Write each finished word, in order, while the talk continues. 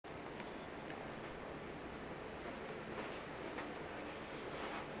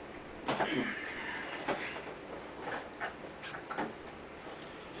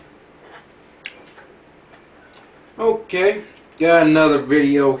Okay, got another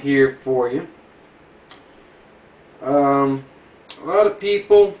video here for you. A lot of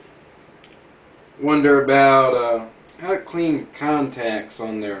people wonder about how to clean contacts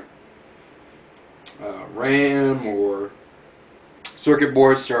on their RAM or circuit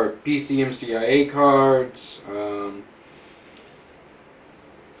boards to our PCMCIA cards,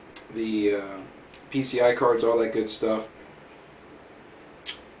 the PCI cards, all that good stuff.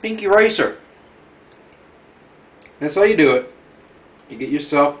 Pink eraser. That's how you do it. You get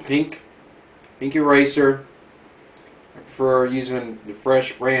yourself a pink eraser. I prefer using the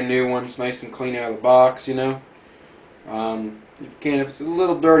fresh, brand new ones, nice and clean out of the box, you know. If you can, if it's a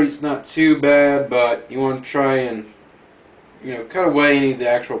little dirty, it's not too bad, but you want to try and, you know, cut away any of the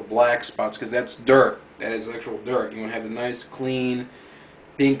actual black spots, because that's dirt. That is actual dirt. You want to have the nice, clean,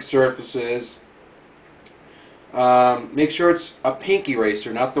 pink surfaces. Make sure it's a pink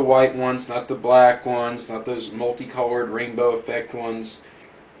eraser, not the white ones, not the black ones, not those multicolored rainbow effect ones.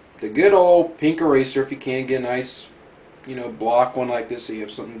 The good old pink eraser, if you can, get a nice, you know, block one like this so you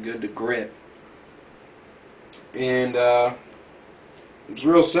have something good to grip. And it's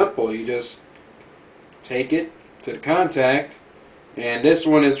real simple. You just take it to the contact, and this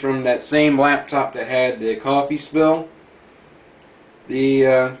one is from that same laptop that had the coffee spill.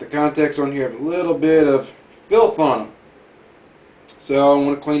 The contacts on here have a little bit of filth on them, so I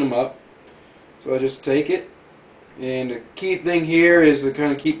want to clean them up. So I just take it, and the key thing here is to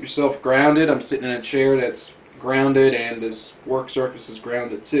kind of keep yourself grounded. I'm sitting in a chair that's grounded, and this work surface is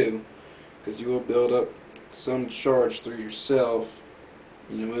grounded too, because you will build up some charge through yourself,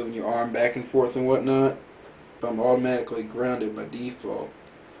 you know, moving your arm back and forth and whatnot. If I'm automatically grounded by default.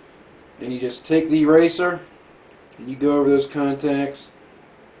 And you just take the eraser and you go over those contacts.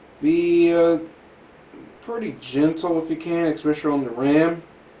 Be pretty gentle if you can, especially on the RAM,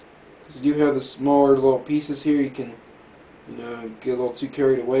 because you do have the smaller little pieces here you can, you know, get a little too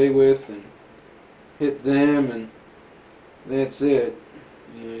carried away with and hit them, and that's it.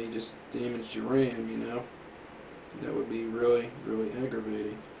 You know, you just damaged your RAM, you know. That would be really, really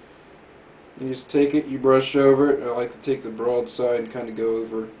aggravating. You just take it, you brush over it. I like to take the broad side and kind of go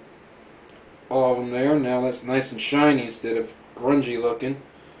over all of them there. Now that's nice and shiny instead of grungy looking.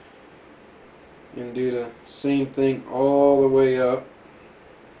 And do the same thing all the way up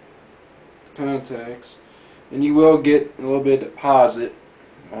contacts. And you will get a little bit of deposit.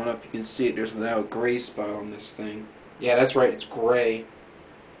 I don't know if you can see it. There's now a gray spot on this thing. Yeah, that's right, it's gray.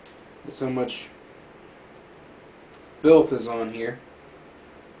 That's how much filth is on here.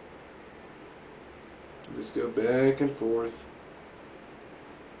 Just go back and forth.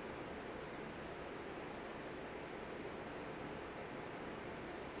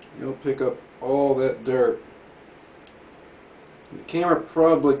 You'll pick up all that dirt. The camera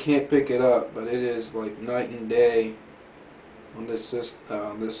probably can't pick it up, but it is like night and day on this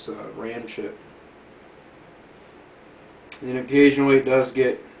RAM chip. And occasionally it does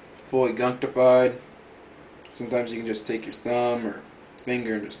get fully gunctified. Sometimes you can just take your thumb or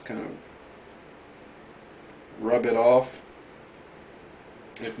finger and just kind of rub it off.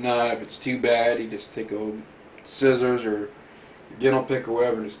 If not, if it's too bad, you just take old scissors or your dental pick or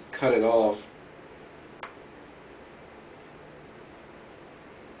whatever and just cut it off.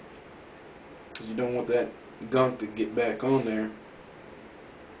 Because you don't want that gunk to get back on there.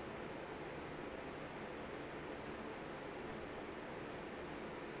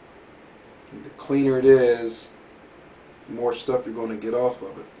 And the cleaner it is, the more stuff you're going to get off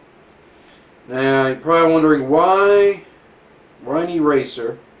of it. Now, you're probably wondering why an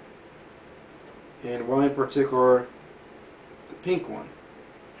eraser, and why in particular the pink one.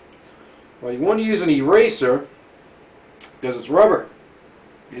 Well, you want to use an eraser because it's rubber.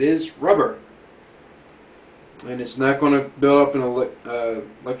 It is rubber. And it's not going to build up an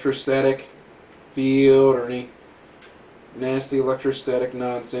electrostatic field or any nasty electrostatic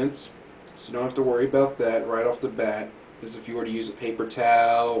nonsense. So you don't have to worry about that right off the bat, as if you were to use a paper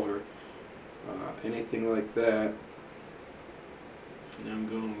towel or anything like that. Now I'm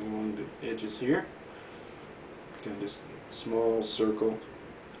going along the edges here. Kind of just a small circle.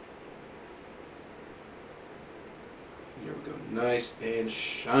 There we go. Nice and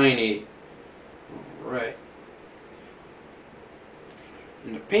shiny. Alright.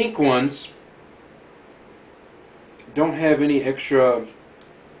 And the pink ones don't have any extra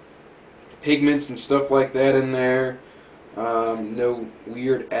pigments and stuff like that in there. No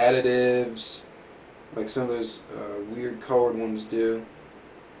weird additives like some of those weird colored ones do.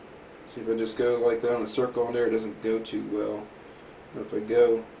 See, if I just go like that on a circle on there, it doesn't go too well. But if I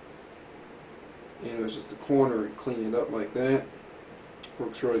go, you know, it's just a corner and clean it up like that,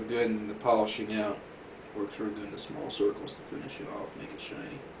 works really good in the polishing out. Works real good in the small circles to finish it off, make it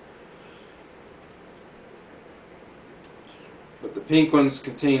shiny. But the pink ones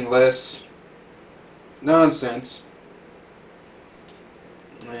contain less nonsense,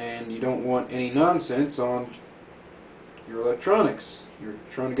 and you don't want any nonsense on your electronics. You're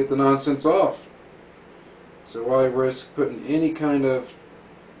trying to get the nonsense off. So why risk putting any kind of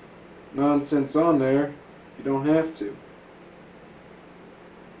nonsense on there if you don't have to? Here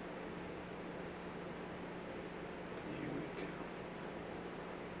we go.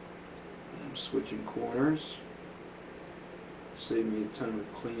 I'm switching corners. Save me the time of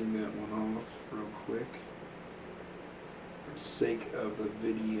cleaning that one off real quick for the sake of the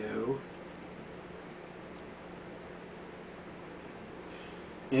video.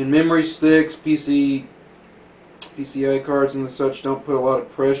 And memory sticks, PCI cards and such, don't put a lot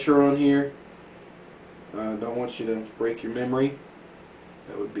of pressure on here. Don't want you to break your memory.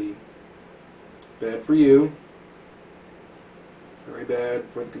 That would be bad for you. Very bad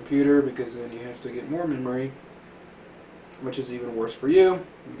for the computer, because then you have to get more memory, which is even worse for you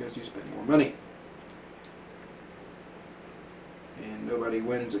because you spend more money. And nobody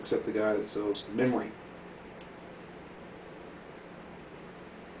wins except the guy that sells the memory.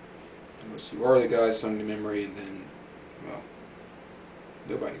 Unless you are the guy selling the memory, and then, well,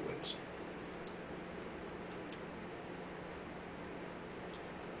 nobody wins.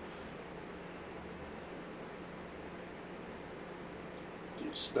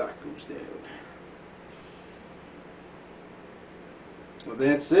 Your stock goes down. Well,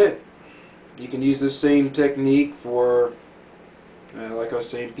 that's it. You can use the same technique for, like I was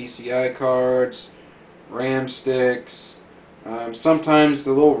saying, PCI cards, RAM sticks. Sometimes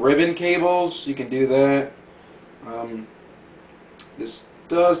the little ribbon cables, you can do that. This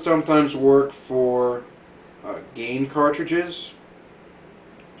does sometimes work for game cartridges.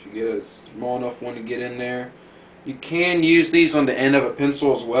 If you get a small enough one to get in there. You can use these on the end of a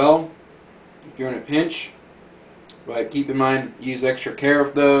pencil as well, if you're in a pinch. But keep in mind, use extra care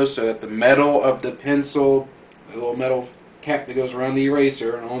of those so that the metal of the pencil, the little metal cap that goes around the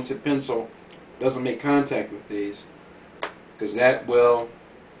eraser and onto the pencil, doesn't make contact with these, because that will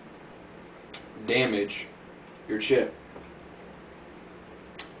damage your chip.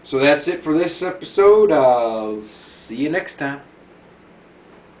 So that's it for this episode. I'll see you next time.